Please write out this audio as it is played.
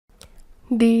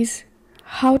This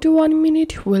how to 1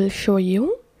 minute will show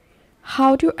you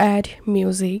how to add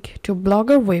music to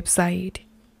Blogger website.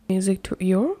 Music to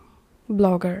your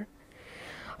Blogger.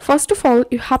 First of all,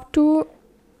 you have to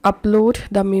upload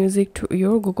the music to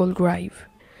your Google Drive.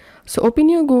 So open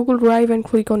your Google Drive and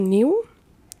click on New,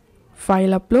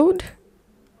 File Upload.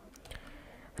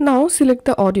 Now select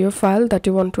the audio file that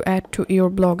you want to add to your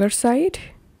Blogger site.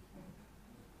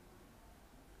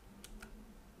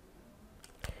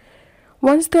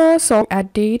 Once the song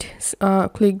added,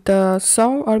 click the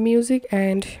song or music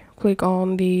and click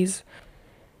on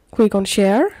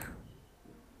share.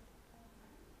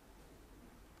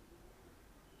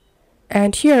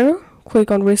 And here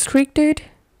click on restricted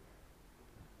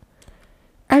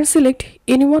and select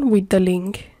anyone with the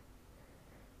link.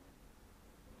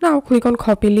 Now click on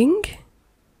copy link,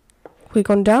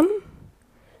 click on done.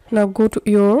 Now go to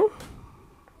your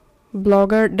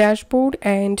Blogger dashboard,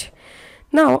 and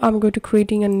now I'm going to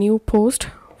creating a new post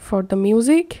for the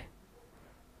music.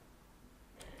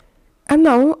 And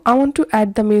now I want to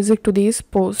add the music to this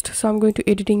post, so I'm going to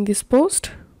editing this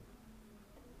post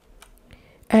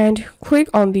and click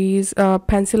on this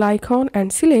pencil icon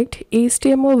and select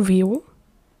HTML view,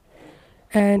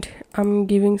 and I'm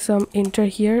giving some enter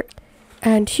here,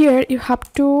 and here you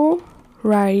have to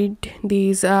write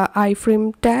this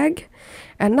iframe tag.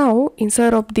 And now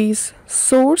inside of this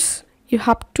source you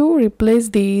have to replace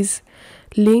this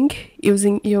link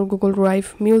using your Google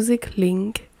Drive music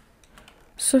link.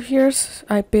 So here's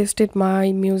I pasted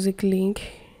my music link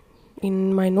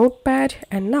in my notepad,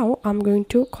 and now I'm going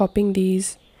to copying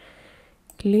this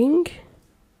link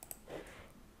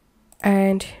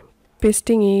and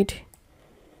pasting it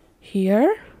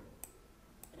here.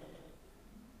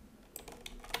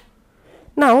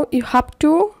 Now you have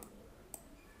to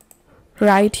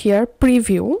write here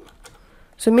preview,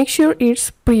 so make sure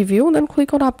it's preview, then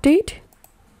click on update.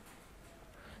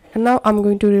 And now I'm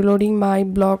going to reloading my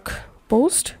blog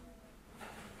post.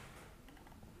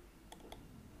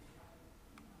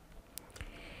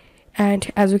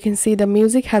 And as you can see, the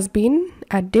music has been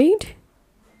added.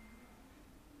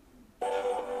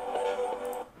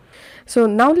 So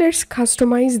now let's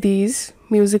customize this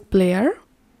music player.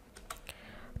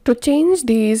 To change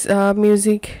this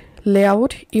music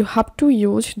layout, you have to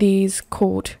use this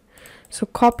code. So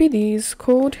copy this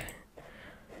code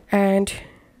and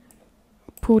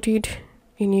put it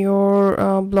in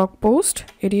your blog post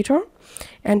editor,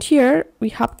 and here we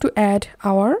have to add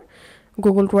our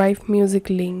Google Drive music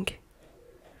link.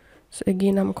 So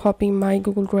again, I'm copying my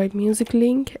Google Drive music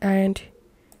link and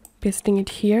pasting it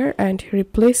here and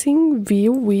replacing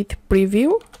view with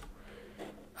preview.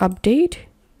 Update.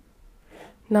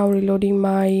 Now reloading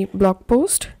my blog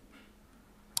post,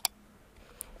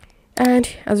 and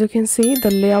as you can see, the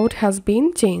layout has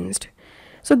been changed.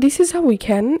 So this is how we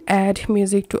can add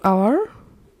music to our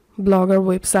Blogger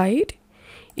website.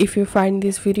 If you find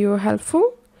this video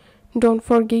helpful, don't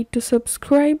forget to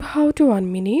subscribe. How to 1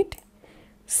 minute.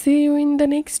 See you in the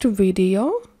next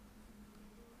video.